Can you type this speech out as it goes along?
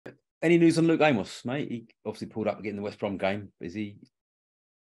Any news on Luke Amos, mate? He obviously pulled up again in the West Brom game. Is he?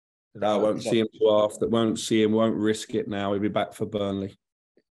 No, I won't see him till after. Won't see him. Won't risk it now. He'll be back for Burnley.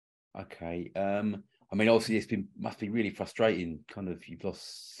 Okay. I mean, obviously, must be really frustrating. Kind of, you've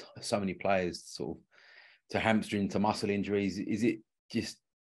lost so many players, sort of, to hamstring, to muscle injuries. Is it just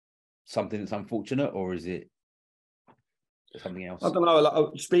something that's unfortunate, or is it something else? I don't know.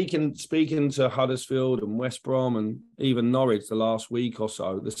 Like, speaking to Huddersfield and West Brom and even Norwich the last week or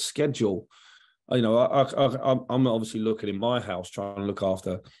so, the schedule. You know, I'm obviously looking in my house, trying to look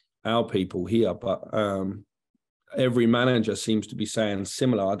after our people here, but every manager seems to be saying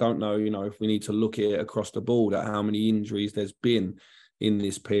similar. I don't know, if we need to look at it across the board at how many injuries there's been in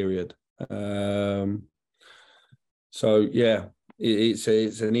this period. So yeah, it's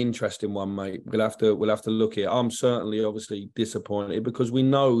an interesting one, mate. We'll have to look at it. I'm certainly obviously disappointed because we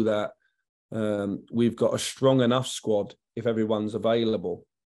know that we've got a strong enough squad if everyone's available.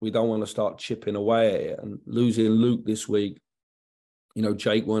 We don't want to start chipping away at it, and losing Luke this week.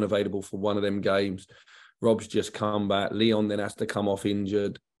 Jake weren't available for one of them games. Rob's just come back. Leon then has to come off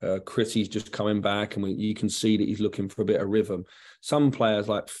injured. Chrissy's just coming back, and you can see that he's looking for a bit of rhythm. Some players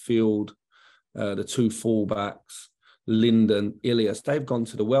like Field, the two fullbacks, Linden, Ilias, they've gone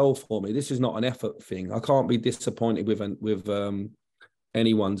to the well for me. This is not an effort thing. I can't be disappointed with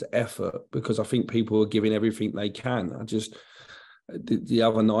anyone's effort because I think people are giving everything they can. The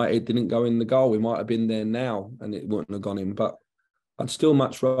other night, it didn't go in the goal. We might have been there now and it wouldn't have gone in, but I'd still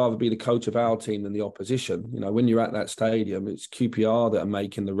much rather be the coach of our team than the opposition. When you're at that stadium, it's QPR that are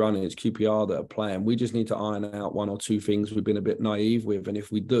making the run. It's QPR that are playing. We just need to iron out one or two things we've been a bit naive with. And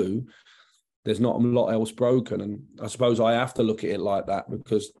if we do, there's not a lot else broken. And I suppose I have to look at it like that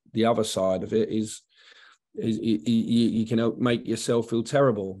because the other side of it is you can make yourself feel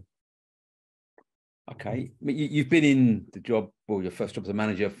terrible. Okay. You've been in the job, your first job as a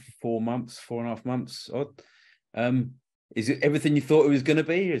manager, 4.5 months odd. Is it everything you thought it was going to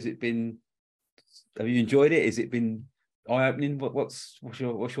be? Have you enjoyed it? Has it been eye-opening? What's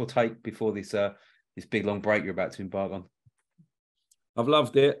your take before this big long break you're about to embark on? I've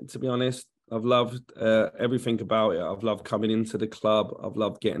loved it, to be honest. I've loved everything about it. I've loved coming into the club. I've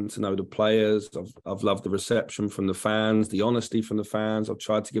loved getting to know the players. I've loved the reception from the fans, the honesty from the fans. I've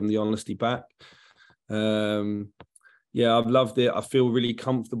tried to give them the honesty back. Yeah, I've loved it. I feel really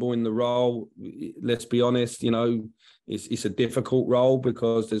comfortable in the role. Let's be honest, it's a difficult role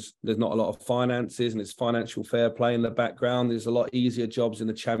because there's not a lot of finances and it's financial fair play in the background. There's a lot easier jobs in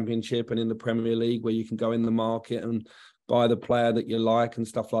the Championship and in the Premier League where you can go in the market and buy the player that you like and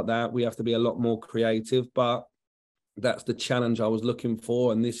stuff like that. We have to be a lot more creative, but that's the challenge I was looking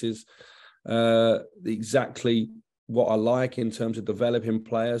for. And this is exactly what I like in terms of developing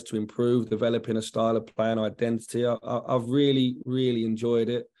players to improve, developing a style of play and identity. I've really, really enjoyed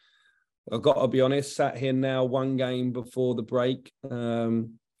it. I've got to be honest, sat here now one game before the break,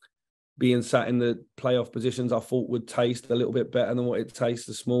 being sat in the playoff positions, I thought would taste a little bit better than what it tastes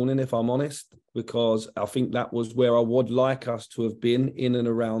this morning, if I'm honest, because I think that was where I would like us to have been in and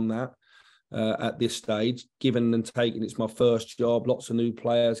around that. At this stage, given and taking, it's my first job, lots of new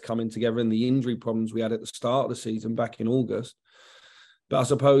players coming together and the injury problems we had at the start of the season back in August. But I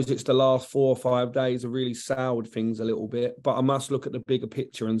suppose it's the last 4 or 5 days have really soured things a little bit. But I must look at the bigger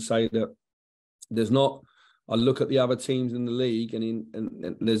picture and say that I look at the other teams in the league and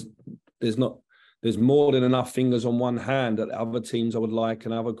there's more than enough fingers on one hand at other teams I would like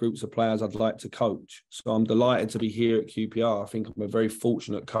and other groups of players I'd like to coach. So I'm delighted to be here at QPR. I think I'm a very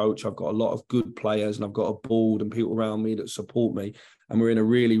fortunate coach. I've got a lot of good players and I've got a board and people around me that support me. And we're in a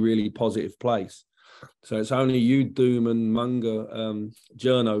really, really positive place. So it's only you doom and monger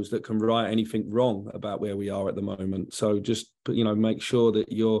journos that can write anything wrong about where we are at the moment. So just, make sure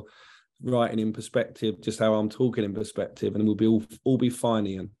that you're writing in perspective, just how I'm talking in perspective, and we'll all be fine,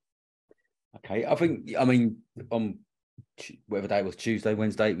 Ian. Okay, on whatever day it was, Tuesday,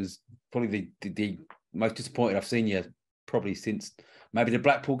 Wednesday, it was probably the most disappointed I've seen you probably since maybe the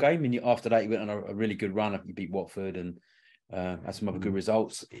Blackpool game. And after that, you went on a really good run. You beat Watford and had some other good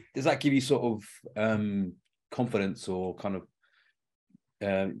results. Does that give you sort of confidence or kind of,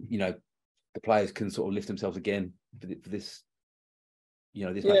 the players can sort of lift themselves again for this?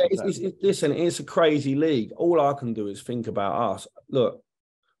 Listen, it's a crazy league. All I can do is think about us. Look,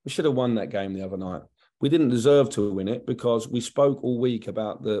 we should have won that game the other night. We didn't deserve to win it because we spoke all week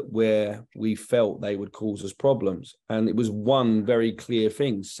about where we felt they would cause us problems. And it was one very clear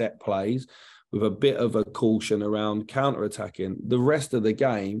thing, set plays, with a bit of a caution around counter-attacking. The rest of the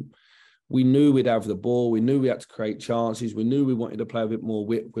game, we knew we'd have the ball. We knew we had to create chances. We knew we wanted to play a bit more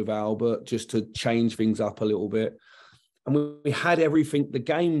width with Albert just to change things up a little bit. And we had everything. The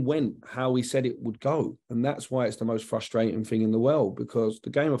game went how we said it would go. And that's why it's the most frustrating thing in the world, because the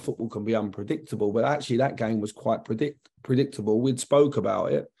game of football can be unpredictable. But actually, that game was quite predictable. We'd spoke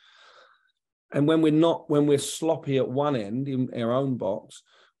about it. And when we're sloppy at one end in our own box,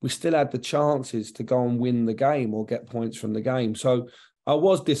 we still had the chances to go and win the game or get points from the game. So I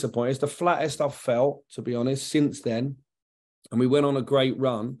was disappointed. It's the flattest I've felt, to be honest, since then. And we went on a great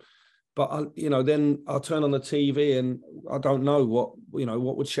run. But, then I'll turn on the TV and I don't know what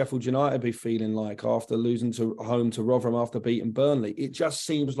would Sheffield United be feeling like after losing home to Rotherham after beating Burnley. It just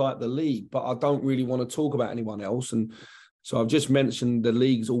seems like the league, but I don't really want to talk about anyone else. And so I've just mentioned the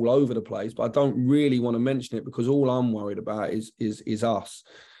leagues all over the place, but I don't really want to mention it because all I'm worried about is us.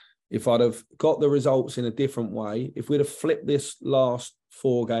 If I'd have got the results in a different way, if we'd have flipped this last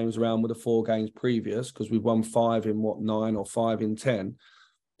 4 games around with the 4 games previous, because we've won 5 in 9 or 5 in 10,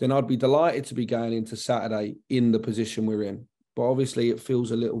 then I'd be delighted to be going into Saturday in the position we're in. But obviously it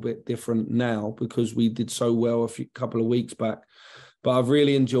feels a little bit different now because we did so well a couple of weeks back. But I've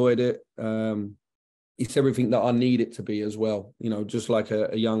really enjoyed it. It's everything that I need it to be as well. Just like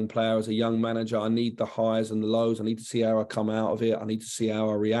a young player, as a young manager, I need the highs and the lows. I need to see how I come out of it. I need to see how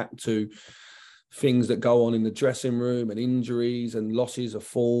I react to things that go on in the dressing room and injuries and losses of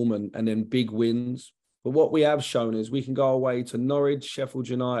form and then big wins. But what we have shown is we can go away to Norwich, Sheffield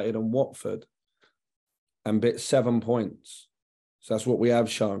United and Watford and bit 7 points. So that's what we have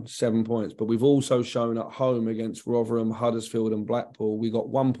shown, 7 points. But we've also shown at home against Rotherham, Huddersfield and Blackpool, we got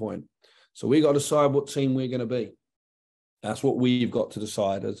 1 point. So we got to decide what team we're going to be. That's what we've got to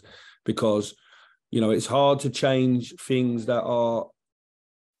decide as, because, it's hard to change things that are,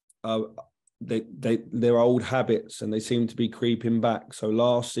 they're old habits and they seem to be creeping back. So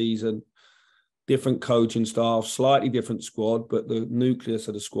last season, different coaching staff, slightly different squad, but the nucleus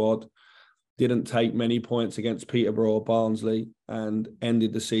of the squad didn't take many points against Peterborough or Barnsley and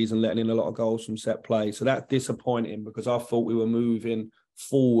ended the season letting in a lot of goals from set play. So that's disappointing because I thought we were moving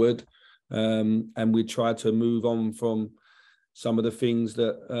forward and we tried to move on from some of the things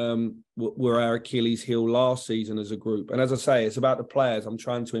that were our Achilles heel last season as a group. And as I say, it's about the players. I'm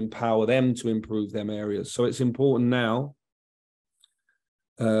trying to empower them to improve them areas. So it's important now.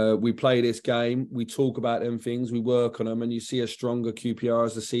 We play this game, we talk about them things, we work on them, and you see a stronger QPR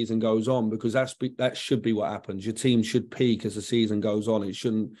as the season goes on, because that should be what happens. Your team should peak as the season goes on. It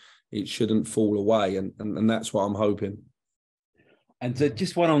shouldn't fall away, and that's what I'm hoping. And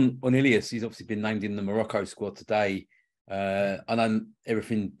just one on Ilias. He's obviously been named in the Morocco squad today. I know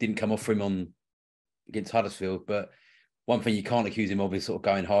everything didn't come off for him against Huddersfield, but one thing you can't accuse him of is sort of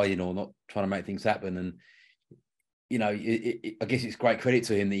going hiding or not trying to make things happen. And I guess it's great credit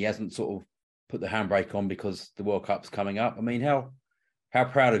to him that he hasn't sort of put the handbrake on because the World Cup's coming up. I mean, how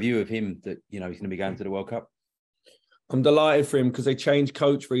proud of you of him that, he's going to be going to the World Cup? I'm delighted for him because they changed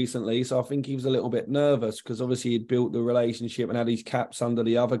coach recently. So I think he was a little bit nervous because obviously he'd built the relationship and had his caps under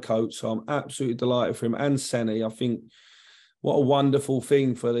the other coach. So I'm absolutely delighted for him and Senny. I think what a wonderful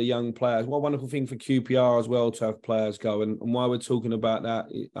thing for the young players. What a wonderful thing for QPR as well to have players go. And while we're talking about that,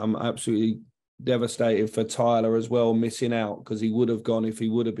 I'm absolutely devastated for Tyler as well, missing out, because he would have gone if he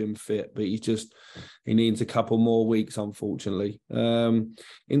would have been fit, but he needs a couple more weeks, unfortunately.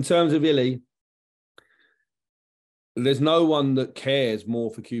 In terms of Illy, there's no one that cares more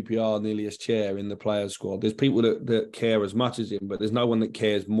for QPR than Ilias Chair in the players' squad. There's people that care as much as him, but there's no one that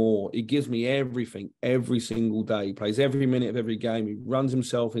cares more. He gives me everything every single day. He plays every minute of every game. He runs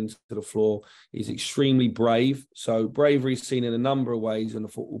himself into the floor. He's extremely brave. So bravery is seen in a number of ways in the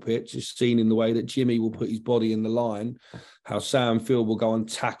football pitch. It's seen in the way that Jimmy will put his body in the line, how Sam Field will go and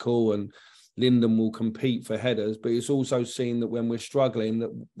tackle, and Lyndon will compete for headers. But it's also seen that when we're struggling,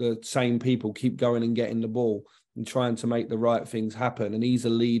 that the same people keep going and getting the ball and trying to make the right things happen. And he's a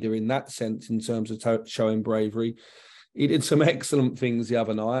leader in that sense in terms of showing bravery. He did some excellent things the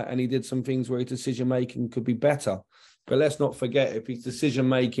other night, and he did some things where his decision-making could be better. But let's not forget, if his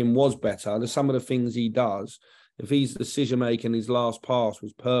decision-making was better, there's some of the things he does. If his decision-making, his last pass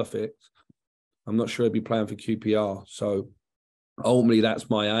was perfect, I'm not sure he'd be playing for QPR. So ultimately, that's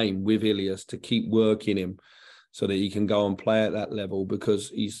my aim with Ilias, to keep working him so that he can go and play at that level, because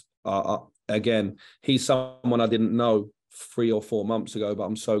he's... Again, he's someone I didn't know 3 or 4 months ago, but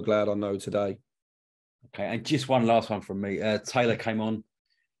I'm so glad I know today. Okay, and just one last one from me. Taylor came on,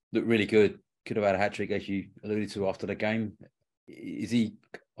 looked really good. Could have had a hat-trick, as you alluded to after the game. Is he...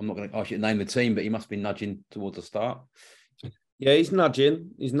 I'm not going to ask you to name the team, but he must be nudging towards the start. Yeah, he's nudging.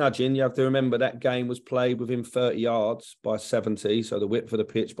 He's nudging. You have to remember that game was played within 30 yards by 70. So the width of the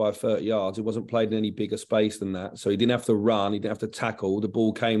pitch by 30 yards. It wasn't played in any bigger space than that. So he didn't have to run. He didn't have to tackle. The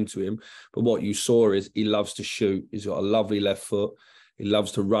ball came to him. But what you saw is he loves to shoot. He's got a lovely left foot. He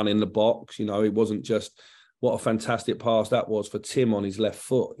loves to run in the box. You know, it wasn't just what a fantastic pass that was for Tim on his left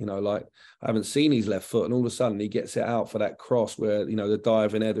foot. You know, like I haven't seen his left foot. And all of a sudden he gets it out for that cross where, you know, the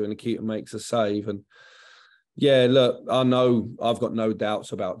diving header and the keeper makes a save. And yeah, look, I know I've got no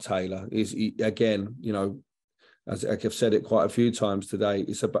doubts about Taylor. Again, you know, as I've said it quite a few times today,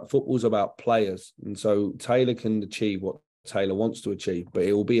 football's about players. And so Taylor can achieve what Taylor wants to achieve, but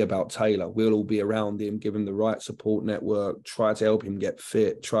it will be about Taylor. We'll all be around him, give him the right support network, try to help him get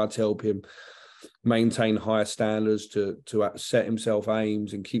fit, try to help him maintain higher standards to set himself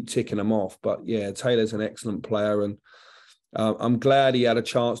aims and keep ticking them off. But yeah, Taylor's an excellent player, and I'm glad he had a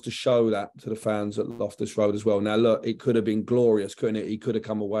chance to show that to the fans at Loftus Road as well. Now, look, it could have been glorious, couldn't it? He could have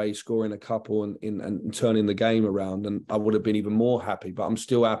come away scoring a couple and turning the game around, and I would have been even more happy. But I'm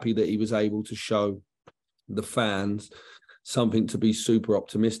still happy that he was able to show the fans something to be super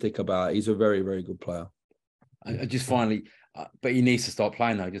optimistic about. He's a very, very good player. I just finally, but he needs to start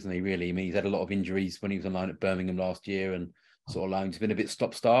playing though, doesn't he? Really, I mean, he's had a lot of injuries when he was on loan at Birmingham last year, and sort of loans been a bit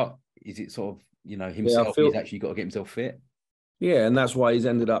stop-start. Is it sort of, you know, himself? He's actually got to get himself fit. Yeah, and that's why he's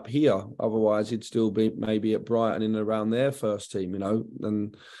ended up here. Otherwise, he'd still be maybe at Brighton in and around their first team, you know.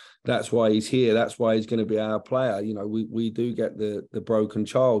 And that's why he's here. That's why he's going to be our player. You know, we do get the broken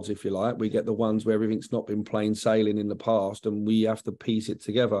childs, if you like. We get the ones where everything's not been plain sailing in the past, and we have to piece it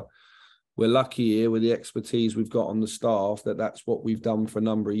together. We're lucky here with the expertise we've got on the staff that's what we've done for a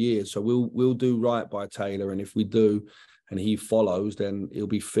number of years. So we'll do right by Taylor, and if we do, and he follows, then he'll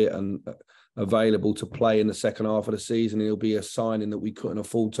be fit and available to play in the second half of the season. It'll be a signing that we couldn't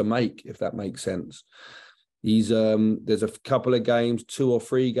afford to make, if that makes sense. He's there's a couple of games, 2 or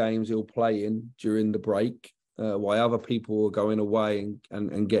 3 games he'll play in during the break, while other people are going away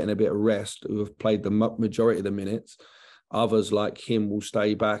and getting a bit of rest, who have played the majority of the minutes. Others like him will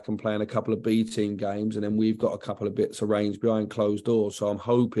stay back and play in a couple of B team games, and then we've got a couple of bits arranged behind closed doors. So I'm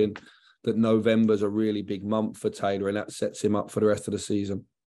hoping that November's a really big month for Taylor, and that sets him up for the rest of the season.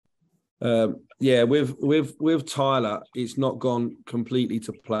 Yeah, with Tyler, it's not gone completely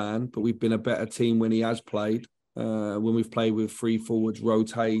to plan, but we've been a better team when he has played. When we've played with 3 forwards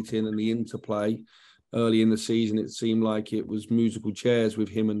rotating and the interplay early in the season, it seemed like it was musical chairs with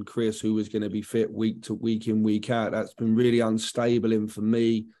him and Chris, who was going to be fit week to week in, week out. That's been really unstable for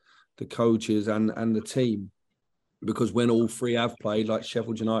me, the coaches and the team, because when all 3 have played, like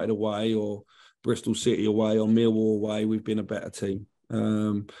Sheffield United away or Bristol City away or Millwall away, we've been a better team.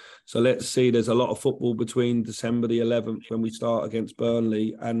 So let's see, there's a lot of football between December the 11th when we start against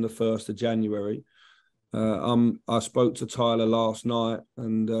Burnley and the 1st of January. I spoke to Tyler last night,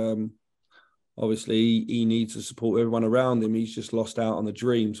 and obviously he needs to support everyone around him. He's just lost out on the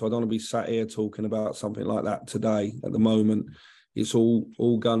dream. So I don't want to be sat here talking about something like that today. At the moment, it's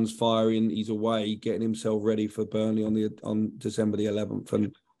all guns firing. He's away, getting himself ready for Burnley on December the 11th.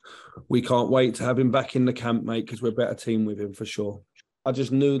 And we can't wait to have him back in the camp, mate, because we're a better team with him for sure. I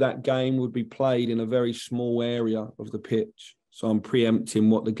just knew that game would be played in a very small area of the pitch. So I'm preempting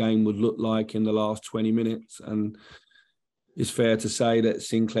what the game would look like in the last 20 minutes. And it's fair to say that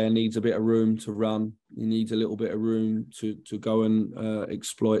Sinclair needs a bit of room to run. He needs a little bit of room to go and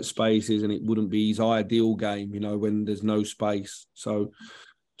exploit spaces. And it wouldn't be his ideal game, you know, when there's no space. So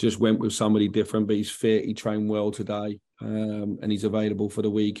just went with somebody different, but he's fit. He trained well today, and he's available for the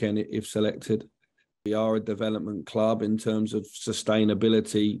weekend if selected. We are a development club in terms of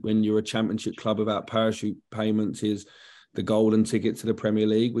sustainability. When you're a championship club without parachute payments is the golden ticket to the Premier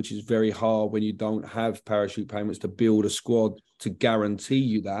League, which is very hard when you don't have parachute payments to build a squad to guarantee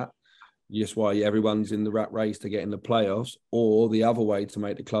you that. That's why everyone's in the rat race to get in the playoffs. Or the other way to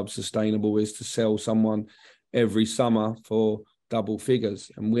make the club sustainable is to sell someone every summer for double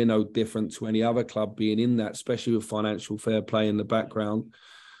figures. And we're no different to any other club being in that, especially with financial fair play in the background.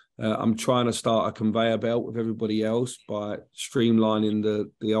 I'm trying to start a conveyor belt with everybody else by streamlining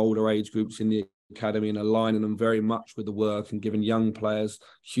the older age groups in the academy and aligning them very much with the work and giving young players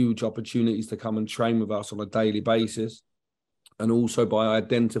huge opportunities to come and train with us on a daily basis. And also by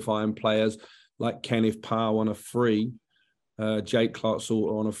identifying players like Kenneth Powell on a free, Jake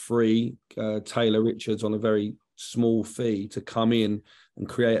Clark-Salter on a free, Taylor Richards on a very small fee to come in and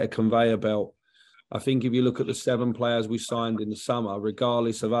create a conveyor belt. I think if you look at the 7 players we signed in the summer,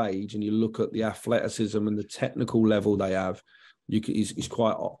 regardless of age, and you look at the athleticism and the technical level they have, it's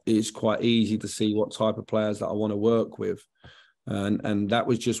quite easy to see what type of players that I want to work with. And that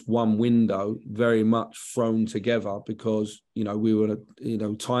was just one window very much thrown together because, we were,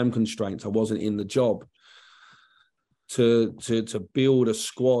 time constraints. I wasn't in the job. To build a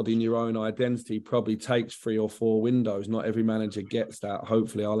squad in your own identity probably takes 3 or 4 windows. Not every manager gets that.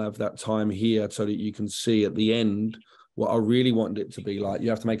 Hopefully I'll have that time here so that you can see at the end what I really wanted it to be like. You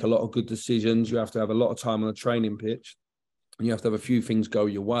have to make a lot of good decisions. You have to have a lot of time on a training pitch. And you have to have a few things go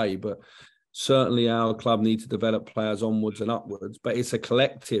your way. But certainly our club need to develop players onwards and upwards. But it's a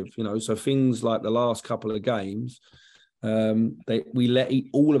collective, so things like the last couple of games, we let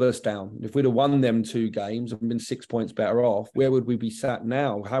all of us down. If we'd have won them 2 games and been 6 points better off, where would we be sat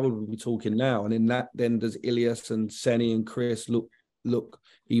now? How would we be talking now? And in that, then does Ilias and Senny and Chris look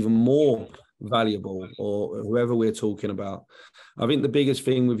even more valuable, or whoever we're talking about? I think the biggest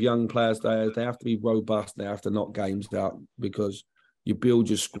thing with young players there is they have to be robust. They have to knock games out, because you build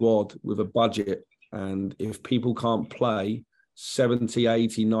your squad with a budget, and if people can't play 70,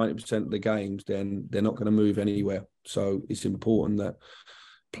 80, 90% of the games, then they're not going to move anywhere. So it's important that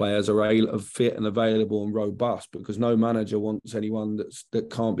players are fit and available and robust, because no manager wants anyone that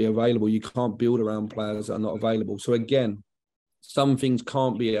can't be available. You can't build around players that are not available. So again, some things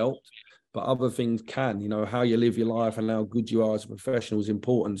can't be helped, but other things can. How you live your life and how good you are as a professional is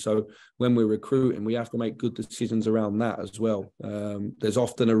important. So when we're recruiting, we have to make good decisions around that as well. There's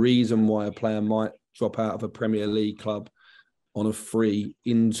often a reason why a player might drop out of a Premier League club on a free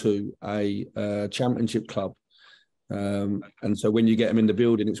into a championship club. And so when you get them in the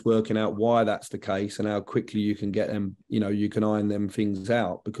building, it's working out why that's the case and how quickly you can get them, you can iron them things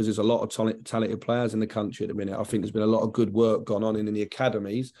out, because there's a lot of talented players in the country at the minute. I think there's been a lot of good work gone on in the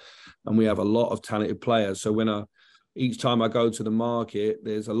academies, and we have a lot of talented players. So each time I go to the market,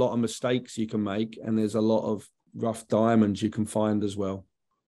 there's a lot of mistakes you can make, and there's a lot of rough diamonds you can find as well.